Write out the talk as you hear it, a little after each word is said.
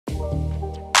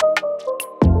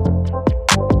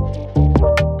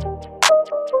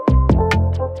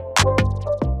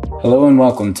Hello and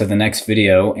welcome to the next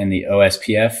video in the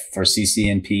OSPF for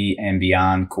CCNP and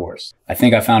Beyond course. I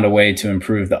think I found a way to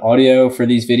improve the audio for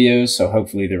these videos, so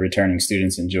hopefully the returning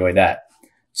students enjoy that.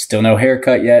 Still no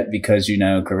haircut yet because, you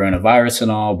know, coronavirus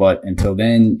and all, but until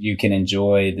then, you can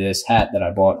enjoy this hat that I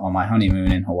bought on my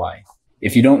honeymoon in Hawaii.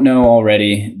 If you don't know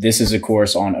already, this is a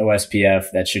course on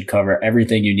OSPF that should cover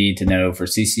everything you need to know for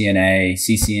CCNA,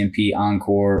 CCNP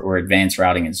ENCOR, or Advanced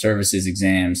Routing and Services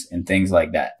exams and things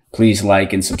like that. Please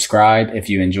like and subscribe if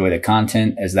you enjoy the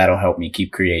content, as that'll help me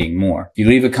keep creating more. If you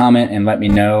leave a comment and let me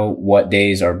know what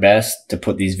days are best to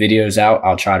put these videos out,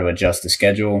 I'll try to adjust the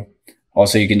schedule.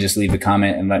 Also, you can just leave a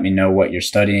comment and let me know what you're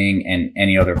studying and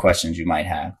any other questions you might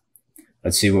have.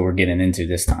 Let's see what we're getting into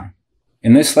this time.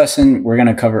 In this lesson, we're going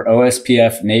to cover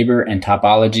OSPF Neighbor and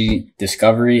Topology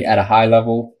discovery at a high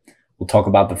level. We'll talk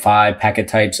about the 5 packet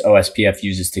types OSPF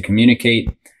uses to communicate,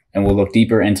 and we'll look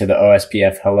deeper into the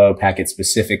OSPF Hello packet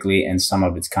specifically and some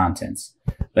of its contents.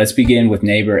 Let's begin with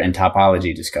Neighbor and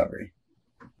Topology discovery.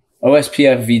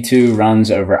 OSPF v2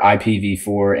 runs over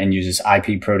IPv4 and uses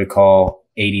IP protocol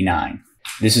 89.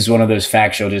 This is one of those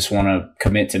facts you'll just want to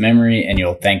commit to memory and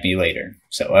you'll thank me later.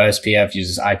 So OSPF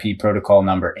uses IP protocol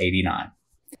number 89.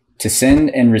 To send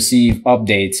and receive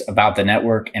updates about the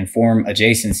network and form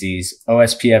adjacencies,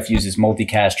 OSPF uses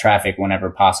multicast traffic whenever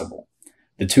possible.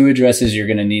 The 2 addresses you're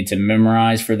going to need to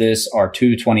memorize for this are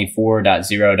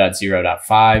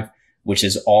 224.0.0.5, which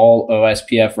is all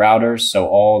OSPF routers, so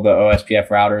all the OSPF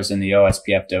routers in the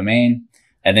OSPF domain.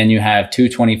 And then you have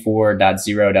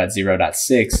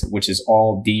 224.0.0.6, which is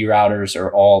all D routers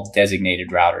or all designated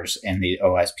routers in the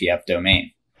OSPF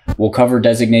domain. We'll cover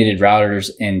designated routers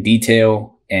in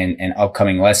detail in an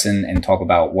upcoming lesson and talk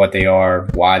about what they are,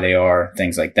 why they are,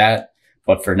 things like that.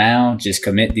 But for now, just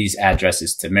commit these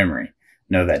addresses to memory.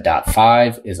 Know that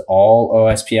 .5 is all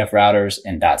OSPF routers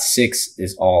and .6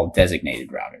 is all designated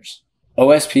routers.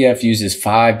 OSPF uses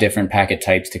 5 different packet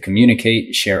types to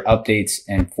communicate, share updates,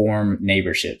 and form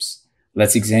neighborships.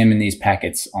 Let's examine these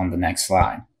packets on the next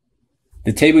slide.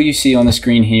 The table you see on the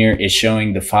screen here is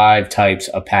showing the 5 types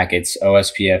of packets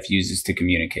OSPF uses to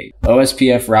communicate.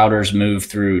 OSPF routers move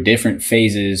through different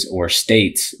phases or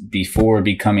states before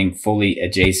becoming fully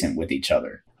adjacent with each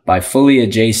other. By fully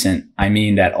adjacent, I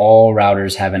mean that all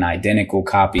routers have an identical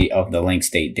copy of the link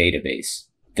state database.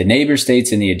 The neighbor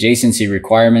states and the adjacency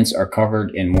requirements are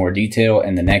covered in more detail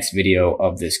in the next video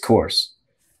of this course.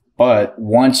 But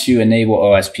once you enable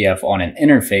OSPF on an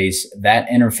interface, that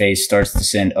interface starts to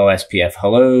send OSPF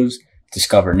hellos,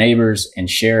 discover neighbors, and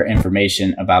share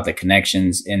information about the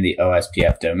connections in the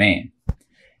OSPF domain.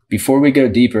 Before we go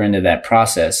deeper into that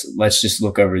process, let's just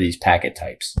look over these packet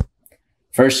types.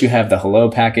 First, you have the hello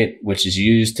packet, which is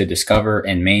used to discover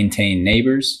and maintain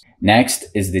neighbors. Next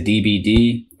is the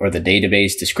DBD, or the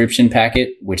database description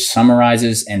packet, which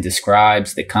summarizes and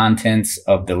describes the contents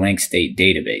of the link state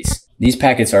database. These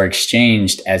packets are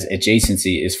exchanged as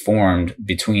adjacency is formed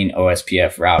between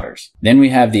OSPF routers. Then we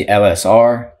have the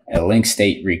LSR, a link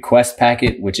state request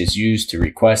packet, which is used to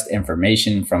request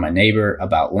information from a neighbor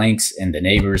about links in the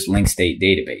neighbor's link state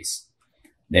database.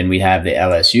 Then we have the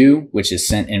LSU, which is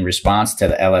sent in response to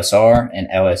the LSR, and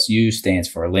LSU stands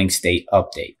for link state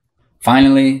update.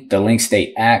 Finally, the link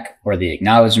state ACK, or the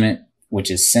acknowledgement, which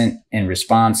is sent in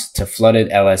response to flooded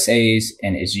LSAs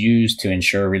and is used to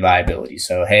ensure reliability.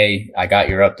 So, hey, I got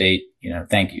your update,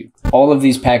 thank you. All of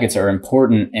these packets are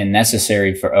important and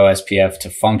necessary for OSPF to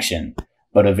function,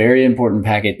 but a very important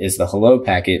packet is the hello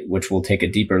packet, which we'll take a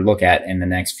deeper look at in the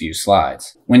next few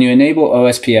slides. When you enable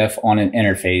OSPF on an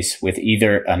interface with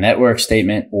either a network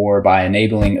statement or by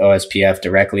enabling OSPF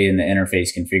directly in the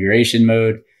interface configuration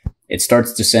mode, it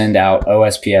starts to send out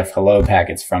OSPF hello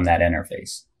packets from that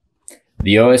interface.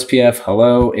 The OSPF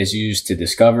hello is used to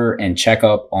discover and check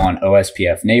up on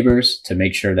OSPF neighbors to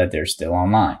make sure that they're still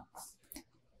online.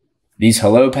 These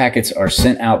hello packets are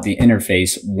sent out the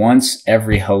interface once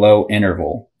every hello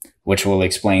interval, which we'll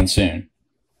explain soon.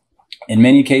 In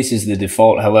many cases, the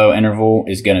default hello interval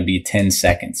is going to be 10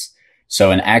 seconds. So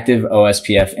an active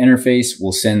OSPF interface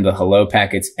will send the hello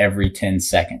packets every 10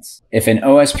 seconds. If an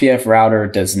OSPF router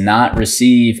does not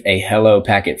receive a hello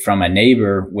packet from a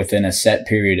neighbor within a set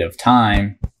period of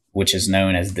time, which is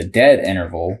known as the dead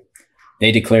interval,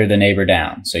 they declare the neighbor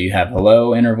down. So you have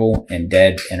hello interval and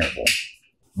dead interval.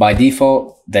 By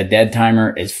default, the dead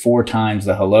timer is 4 times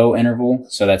the hello interval.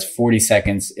 So that's 40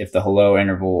 seconds if the hello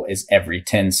interval is every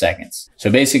 10 seconds. So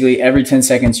basically every 10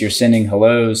 seconds you're sending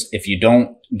hellos. If you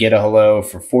don't get a hello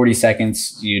for 40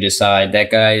 seconds, you decide that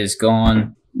guy is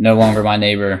gone, no longer my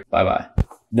neighbor, bye-bye.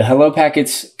 The hello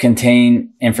packets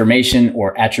contain information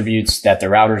or attributes that the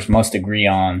routers must agree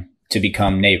on to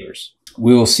become neighbors.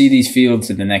 We will see these fields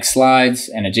in the next slides,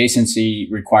 and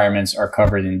adjacency requirements are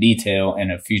covered in detail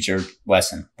in a future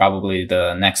lesson, probably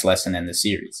the next lesson in the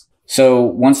series. So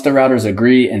once the routers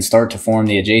agree and start to form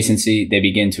the adjacency, they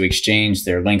begin to exchange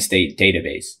their link state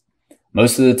database.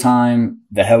 Most of the time,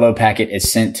 the hello packet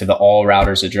is sent to the all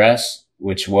routers address,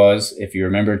 which was, if you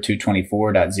remember,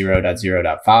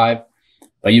 224.0.0.5.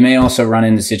 But you may also run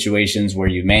into situations where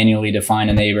you manually define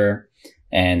a neighbor,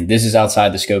 and this is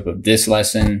outside the scope of this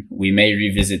lesson. We may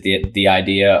revisit the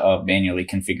idea of manually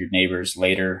configured neighbors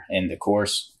later in the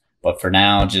course. But for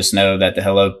now, just know that the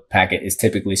hello packet is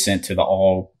typically sent to the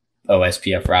all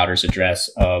OSPF routers address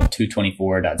of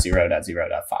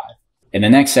 224.0.0.5. In the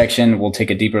next section, we'll take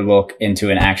a deeper look into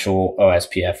an actual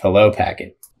OSPF hello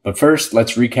packet. But first,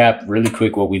 let's recap really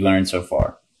quick what we learned so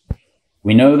far.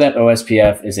 We know that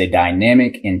OSPF is a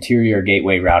dynamic interior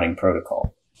gateway routing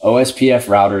protocol. OSPF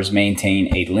routers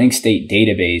maintain a link state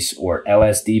database, or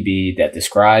LSDB, that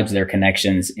describes their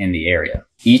connections in the area.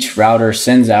 Each router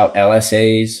sends out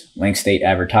LSAs, link state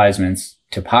advertisements,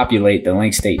 to populate the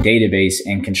link state database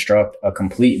and construct a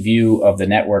complete view of the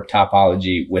network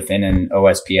topology within an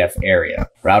OSPF area.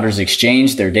 Routers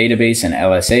exchange their database and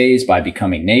LSAs by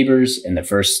becoming neighbors, and the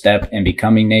first step in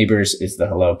becoming neighbors is the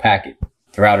hello packet.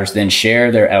 The routers then share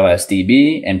their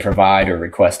LSDB and provide or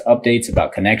request updates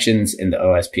about connections in the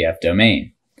OSPF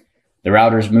domain. The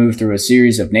routers move through a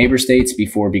series of neighbor states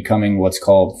before becoming what's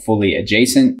called fully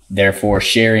adjacent, therefore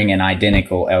sharing an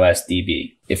identical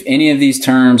LSDB. If any of these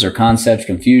terms or concepts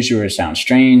confuse you or sound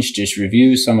strange, just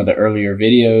review some of the earlier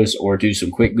videos or do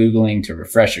some quick Googling to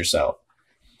refresh yourself.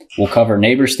 We'll cover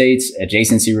neighbor states,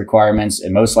 adjacency requirements,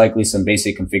 and most likely some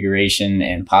basic configuration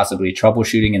and possibly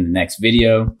troubleshooting in the next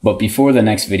video. But before the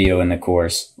next video in the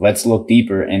course, let's look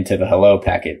deeper into the hello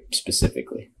packet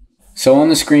specifically. So on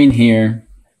the screen here,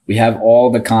 we have all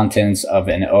the contents of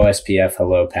an OSPF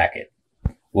hello packet.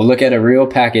 We'll look at a real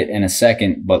packet in a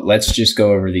second, but let's just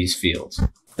go over these fields.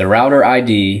 The router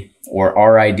ID, or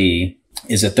RID,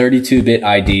 is a 32-bit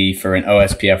ID for an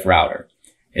OSPF router.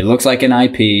 It looks like an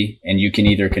IP, and you can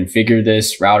either configure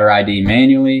this router ID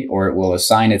manually, or it will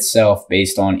assign itself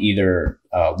based on either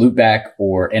loopback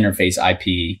or interface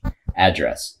IP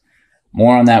address.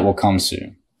 More on that will come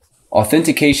soon.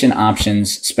 Authentication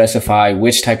options specify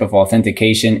which type of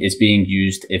authentication is being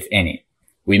used, if any.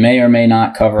 We may or may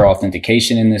not cover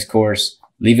authentication in this course.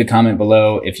 Leave a comment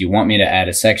below if you want me to add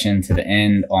a section to the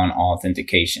end on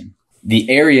authentication. The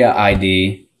area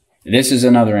ID, this is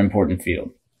another important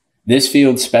field. This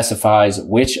field specifies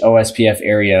which OSPF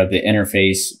area the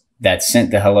interface that sent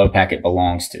the hello packet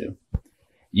belongs to.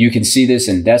 You can see this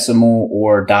in decimal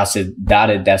or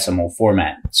dotted decimal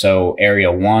format. So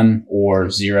area 1 or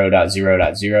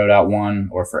 0.0.0.1,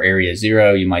 or for area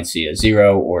 0, you might see a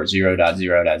 0 or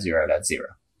 0.0.0.0.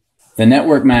 The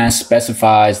network mask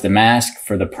specifies the mask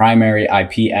for the primary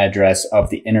IP address of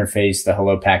the interface the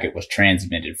hello packet was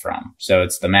transmitted from. So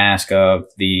it's the mask of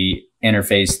the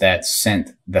interface that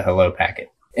sent the hello packet.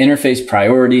 Interface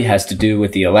priority has to do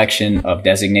with the election of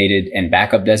designated and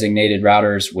backup designated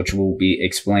routers, which will be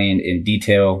explained in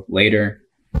detail later.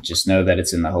 Just know that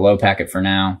it's in the hello packet for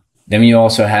now. Then you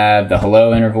also have the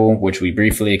hello interval, which we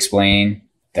briefly explained.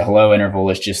 The hello interval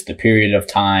is just the period of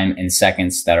time in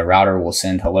seconds that a router will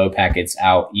send hello packets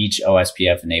out each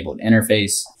OSPF enabled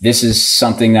interface. This is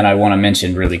something that I want to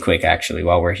mention really quick actually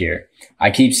while we're here.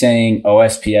 I keep saying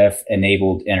OSPF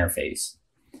enabled interface.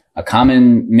 A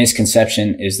common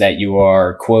misconception is that you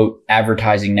are, quote,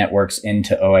 advertising networks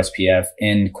into OSPF,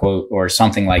 end quote, or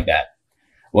something like that.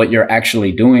 What you're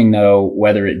actually doing though,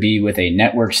 whether it be with a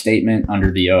network statement under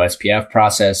the OSPF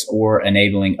process or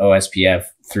enabling OSPF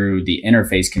through the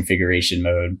interface configuration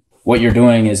mode, what you're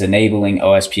doing is enabling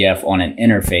OSPF on an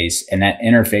interface, and that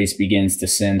interface begins to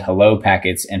send hello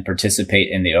packets and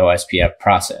participate in the OSPF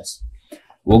process.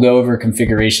 We'll go over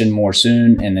configuration more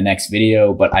soon in the next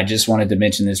video, but I just wanted to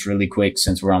mention this really quick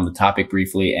since we're on the topic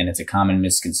briefly, and it's a common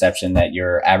misconception that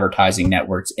you're advertising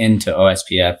networks into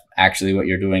OSPF. Actually, what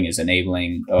you're doing is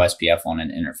enabling OSPF on an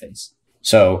interface.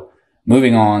 So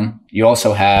moving on, you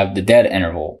also have the dead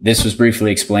interval. This was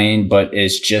briefly explained, but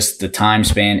it's just the time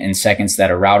span in seconds that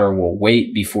a router will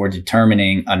wait before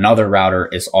determining another router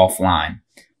is offline.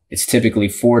 It's typically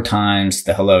 4 times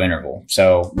the hello interval.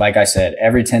 So like I said,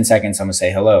 every 10 seconds, I'm gonna say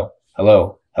hello,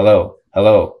 hello, hello,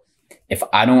 hello. If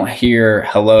I don't hear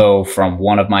hello from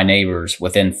one of my neighbors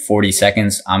within 40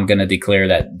 seconds, I'm gonna declare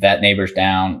that that neighbor's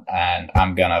down and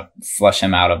I'm gonna flush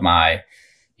him out of my,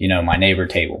 my neighbor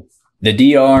table. The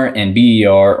DR and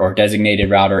BER, or designated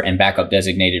router and backup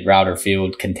designated router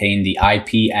field, contain the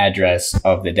IP address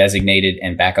of the designated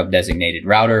and backup designated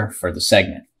router for the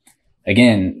segment.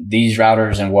 Again, these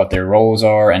routers and what their roles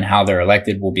are and how they're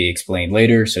elected will be explained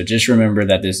later. So just remember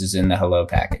that this is in the hello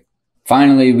packet.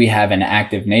 Finally, we have an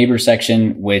active neighbor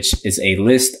section, which is a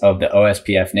list of the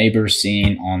OSPF neighbors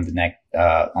seen on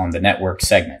the network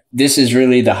segment. This is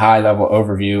really the high level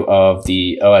overview of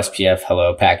the OSPF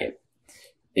hello packet.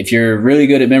 If you're really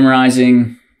good at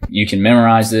memorizing, you can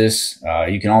memorize this.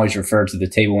 You can always refer to the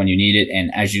table when you need it.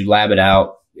 And as you lab it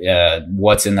out,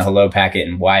 what's in the hello packet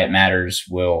and why it matters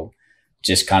will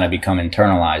just kind of become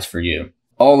internalized for you.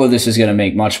 All of this is going to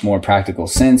make much more practical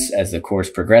sense as the course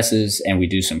progresses and we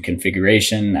do some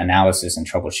configuration, analysis, and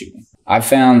troubleshooting. I've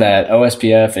found that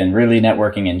OSPF and really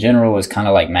networking in general is kind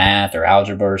of like math or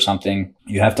algebra or something.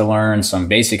 You have to learn some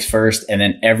basics first and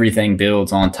then everything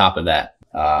builds on top of that.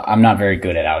 I'm not very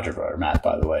good at algebra or math,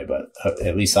 by the way, but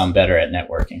at least I'm better at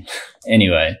networking.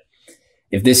 Anyway,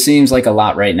 if this seems like a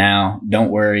lot right now,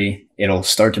 don't worry. It'll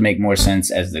start to make more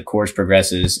sense as the course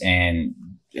progresses, and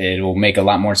it will make a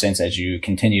lot more sense as you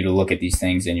continue to look at these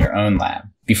things in your own lab.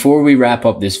 Before we wrap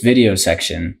up this video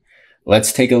section,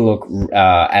 let's take a look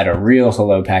at a real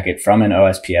hello packet from an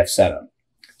OSPF setup.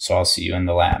 So I'll see you in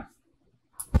the lab.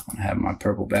 I have my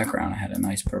purple background. I had a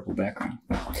nice purple background.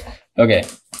 Okay.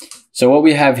 So what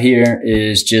we have here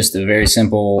is just a very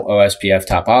simple OSPF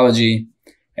topology.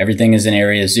 Everything is in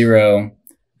area 0.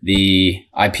 The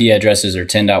IP addresses are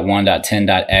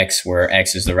 10.1.10.x, where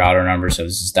X is the router number. So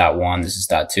this is .1, this is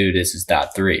 .2, this is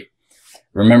 .3.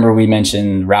 Remember we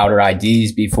mentioned router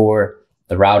IDs before.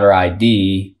 The router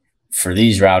ID for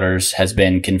these routers has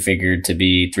been configured to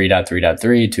be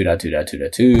 3.3.3,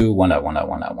 2.2.2.2,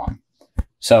 1.1.1.1.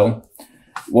 So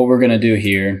what we're going to do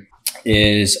here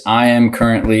is I am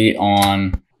currently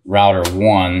on router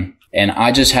 1 and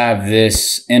I just have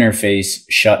this interface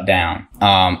shut down.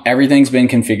 Everything's been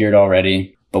configured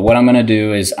already, but what I'm going to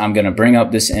do is I'm going to bring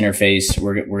up this interface.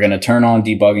 We're going to turn on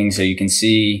debugging so you can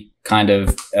see kind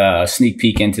of a sneak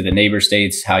peek into the neighbor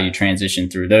states, how you transition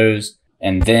through those.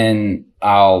 And then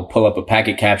I'll pull up a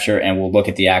packet capture and we'll look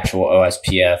at the actual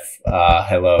OSPF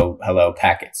hello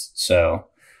packets. So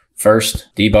first,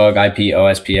 debug IP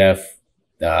OSPF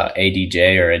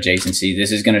ADJ or adjacency.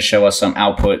 This is going to show us some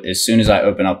output as soon as I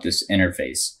open up this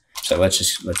interface. So let's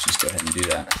just go ahead and do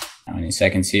that. How many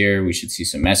seconds here? We should see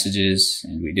some messages,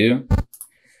 and we do.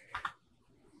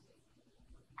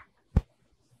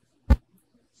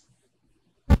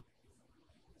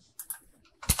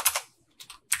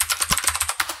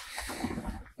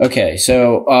 Okay,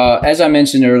 so as I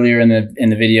mentioned earlier in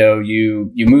the video,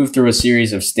 you move through a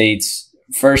series of states.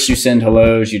 First, you send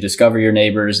hellos, you discover your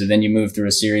neighbors, and then you move through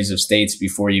a series of states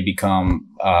before you become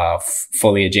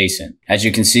fully adjacent. As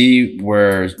you can see,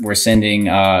 we're sending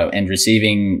and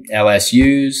receiving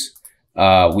LSUs.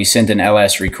 We sent an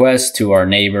LS request to our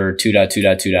neighbor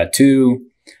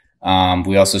 2.2.2.2.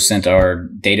 We also sent our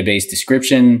database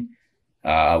description.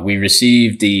 We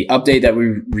received the update that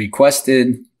we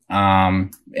requested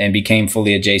and became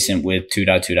fully adjacent with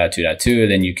 2.2.2.2.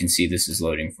 Then you can see this is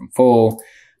loading from full.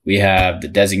 We have the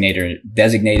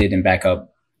designated and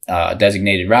backup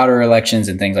designated router elections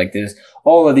and things like this.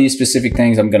 All of these specific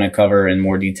things I'm going to cover in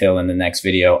more detail in the next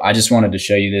video. I just wanted to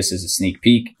show you this as a sneak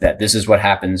peek that this is what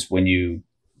happens when you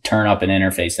turn up an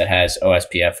interface that has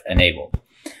OSPF enabled.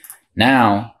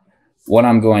 Now, what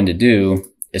I'm going to do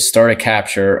is start a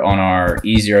capture on our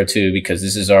E02 because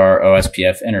this is our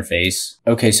OSPF interface.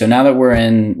 Okay, so now that we're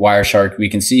in Wireshark, we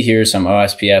can see here some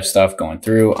OSPF stuff going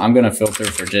through. I'm going to filter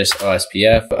for just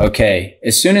OSPF. Okay,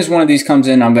 as soon as one of these comes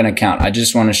in, I'm going to count. I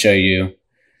just want to show you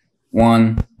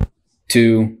 1,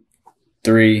 2,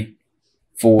 3,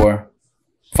 4,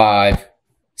 5,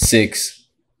 6,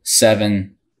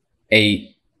 7,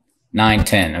 8, 9,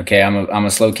 10. Okay, I'm a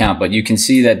slow count, but you can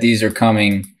see that these are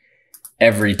coming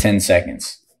every 10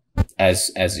 seconds. As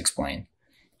explained.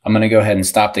 I'm going to go ahead and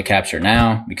stop the capture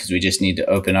now because we just need to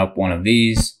open up one of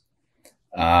these.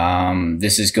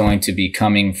 This is going to be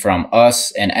coming from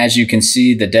us. And as you can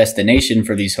see, the destination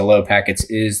for these hello packets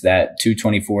is that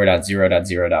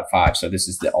 224.0.0.5. So this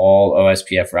is the all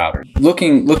OSPF router.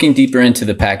 Looking deeper into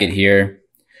the packet here,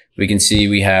 we can see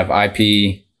we have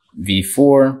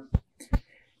IPv4.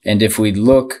 And if we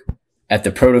look at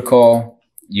the protocol,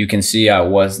 you can see I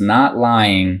was not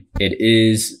lying. It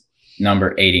is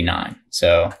number 89.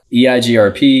 So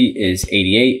EIGRP is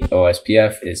 88.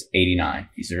 OSPF is 89.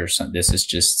 This is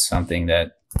just something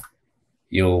that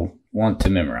you'll want to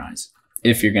memorize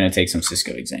if you're going to take some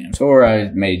Cisco exams, or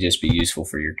it may just be useful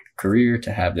for your career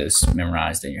to have this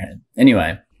memorized in your head.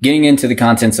 Anyway, getting into the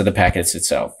contents of the packets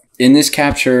itself. In this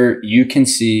capture, you can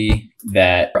see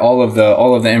that all of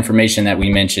the information that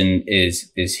we mentioned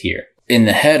is here. In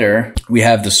the header, we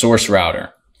have the source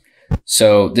router.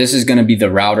 So this is going to be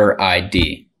the router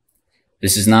ID.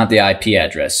 This is not the IP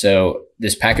address. So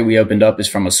this packet we opened up is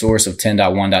from a source of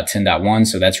 10.1.10.1.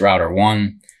 So that's router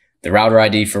 1. The router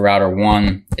ID for router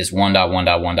 1 is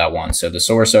 1.1.1.1. So the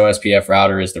source OSPF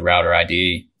router is the router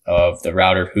ID of the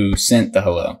router who sent the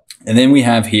hello. And then we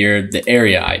have here the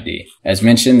area ID. As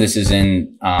mentioned, this is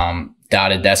in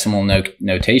dotted decimal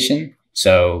notation.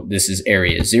 So this is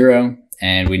area 0.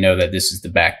 And we know that this is the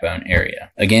backbone area.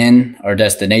 Again, our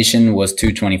destination was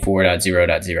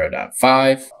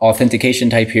 224.0.0.5.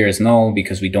 Authentication type here is null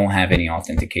because we don't have any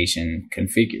authentication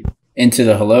configured. Into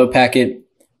the hello packet,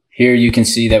 here you can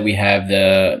see that we have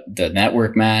the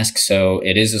network mask. So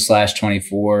it is a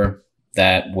 /24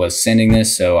 that was sending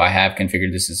this. So I have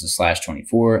configured this as a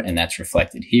 /24 and that's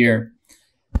reflected here.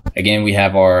 Again, we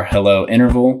have our hello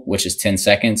interval, which is 10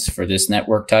 seconds for this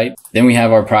network type. Then we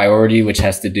have our priority, which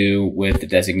has to do with the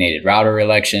designated router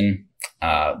election,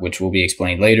 which will be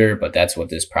explained later, but that's what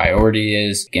this priority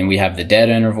is. Again, we have the dead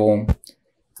interval.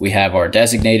 We have our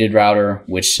designated router,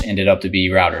 which ended up to be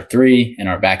router 3, and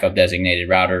our backup designated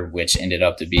router, which ended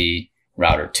up to be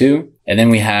router 2. And then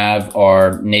we have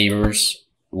our neighbors,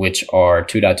 which are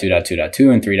 2.2.2.2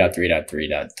 and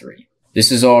 3.3.3.3. This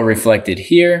is all reflected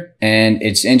here, and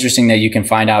it's interesting that you can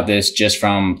find out this just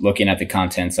from looking at the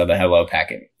contents of the hello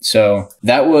packet. So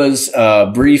that was a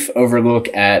brief overlook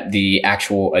at the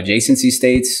actual adjacency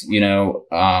states. You know,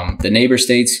 the neighbor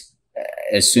states,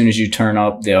 as soon as you turn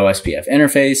up the OSPF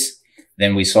interface,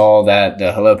 then we saw that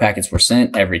the hello packets were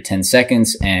sent every 10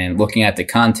 seconds. And looking at the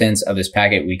contents of this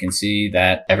packet, we can see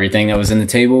that everything that was in the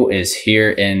table is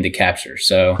here in the capture.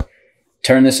 So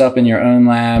turn this up in your own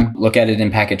lab, look at it in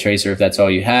Packet Tracer if that's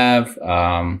all you have.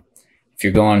 If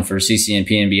you're going for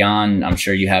CCNP and beyond, I'm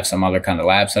sure you have some other kind of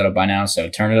lab setup by now. So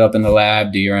turn it up in the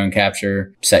lab, do your own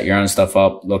capture, set your own stuff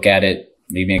up, look at it,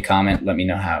 leave me a comment, let me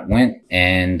know how it went.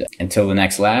 And until the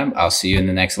next lab, I'll see you in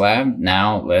the next lab.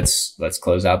 Now let's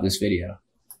close out this video.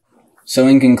 So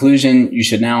in conclusion, you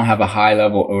should now have a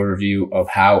high-level overview of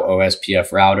how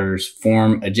OSPF routers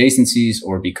form adjacencies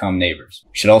or become neighbors.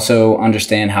 You should also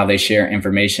understand how they share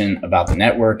information about the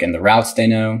network and the routes they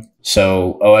know.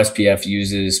 So OSPF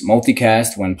uses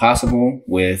multicast when possible,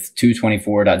 with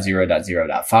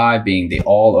 224.0.0.5 being the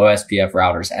all OSPF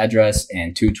routers address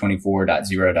and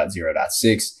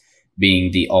 224.0.0.6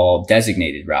 being the all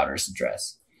designated routers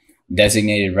address.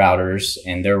 Designated routers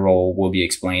and their role will be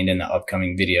explained in the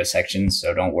upcoming video section,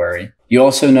 so don't worry. You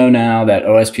also know now that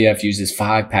OSPF uses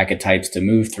 5 packet types to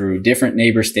move through different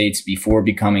neighbor states before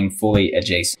becoming fully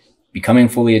adjacent. Becoming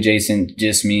fully adjacent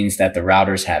just means that the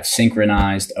routers have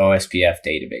synchronized OSPF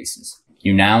databases.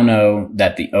 You now know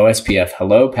that the OSPF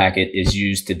hello packet is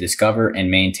used to discover and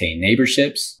maintain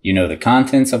neighborships. You know the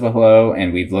contents of a hello,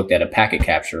 and we've looked at a packet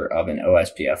capture of an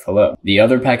OSPF hello. The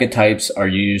other packet types are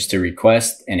used to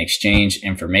request and exchange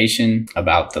information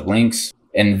about the links.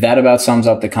 And that about sums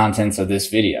up the contents of this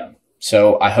video.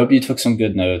 So I hope you took some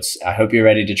good notes. I hope you're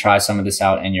ready to try some of this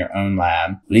out in your own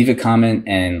lab. Leave a comment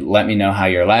and let me know how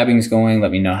your labbing is going.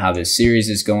 Let me know how this series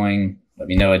is going. Let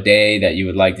me know a day that you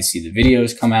would like to see the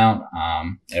videos come out,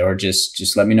 or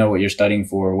just let me know what you're studying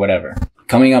for or whatever.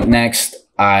 Coming up next,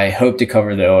 I hope to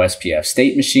cover the OSPF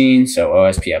state machine, so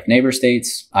OSPF neighbor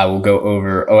states. I will go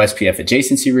over OSPF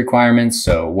adjacency requirements,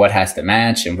 so what has to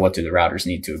match and what do the routers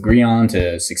need to agree on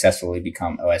to successfully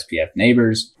become OSPF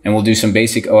neighbors. And we'll do some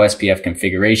basic OSPF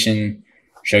configuration,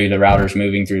 show you the routers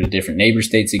moving through the different neighbor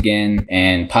states again,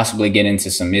 and possibly get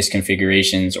into some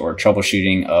misconfigurations or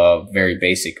troubleshooting of very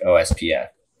basic OSPF.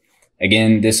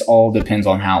 Again, this all depends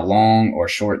on how long or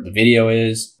short the video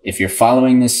is. If you're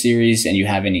following this series and you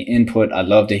have any input, I'd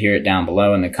love to hear it down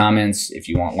below in the comments. If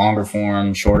you want longer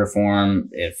form, shorter form,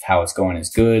 if how it's going is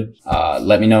good,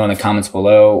 let me know in the comments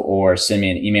below or send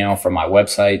me an email from my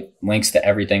website. Links to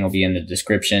everything will be in the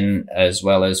description, as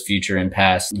well as future and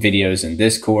past videos in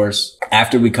this course.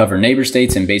 After we cover neighbor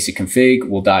states and basic config,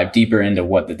 we'll dive deeper into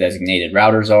what the designated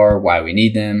routers are, why we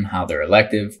need them, how they're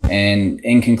elective. And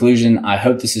in conclusion, I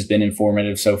hope this has been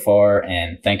informative so far,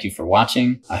 and thank you for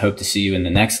watching. I hope to see you in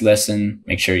the next lesson.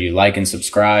 Make sure you like and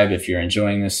subscribe if you're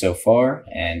enjoying this so far.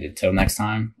 And until next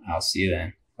time, I'll see you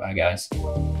then. Bye, guys.